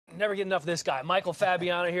never get enough of this guy. Michael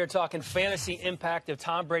Fabiano here talking fantasy impact of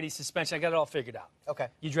Tom Brady's suspension. I got it all figured out. Okay.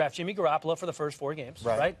 You draft Jimmy Garoppolo for the first 4 games,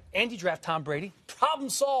 right? And you draft Tom Brady. Problem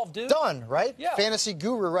solved, dude. Done, right? Yeah. Fantasy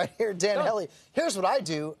guru right here, Dan Hellie. Here's what I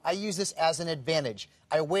do. I use this as an advantage.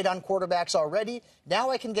 I wait on quarterbacks already. Now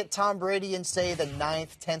I can get Tom Brady in, say, the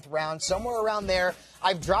 9th, 10th round, somewhere around there.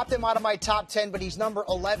 I've dropped him out of my top 10, but he's number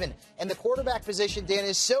 11. And the quarterback position, Dan,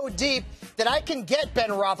 is so deep that I can get Ben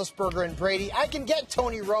Roethlisberger and Brady. I can get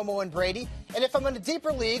Tony Romo and Brady. And if I'm in a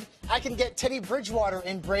deeper league, I can get Teddy Bridgewater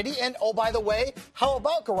and Brady. And, oh, by the way, how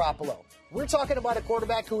about Garoppolo? We're talking about a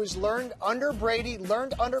quarterback who has learned under Brady,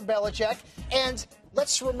 learned under Belichick, and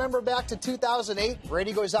let's remember back to 2008.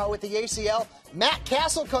 Brady goes out with the ACL. Matt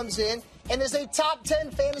Castle comes in and is a top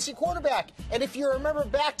 10 fantasy quarterback. And if you remember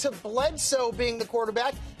back to Bledsoe being the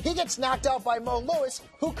quarterback, he gets knocked out by Mo Lewis.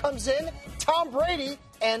 Who comes in? Tom Brady.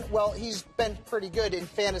 And, well, he's been pretty good in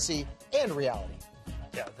fantasy and reality.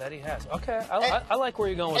 Yeah, that he has. Okay, I like where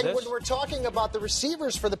you're going with this. And when we're talking about the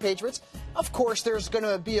receivers for the Patriots, of course, there's going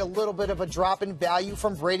to be a little bit of a drop in value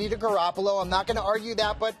from Brady to Garoppolo. I'm not going to argue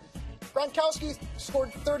that, but Gronkowski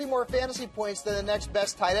scored 30 more fantasy points than the next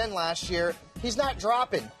best tight end last year. He's not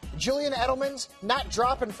dropping. Julian Edelman's not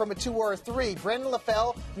dropping from a 2 or a 3. Brandon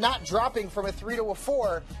LaFell not dropping from a 3 to a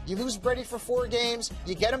 4. You lose Brady for 4 games,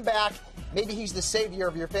 you get him back. Maybe he's the savior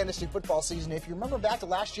of your fantasy football season. If you remember back to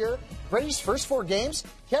last year, Brady's first 4 games,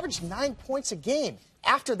 he averaged 9 points a game.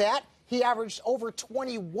 After that, he averaged over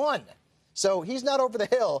 21. So he's not over the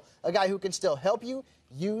hill, a guy who can still help you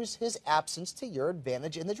use his absence to your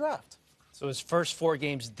advantage in the draft. So his first 4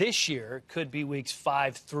 games this year could be weeks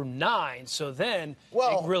 5 through 9. So then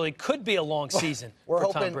it really could be a long season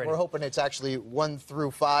for Tom Brady. We're hoping it's actually 1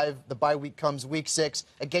 through 5. The bye week comes week 6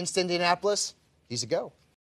 against Indianapolis. He's a go.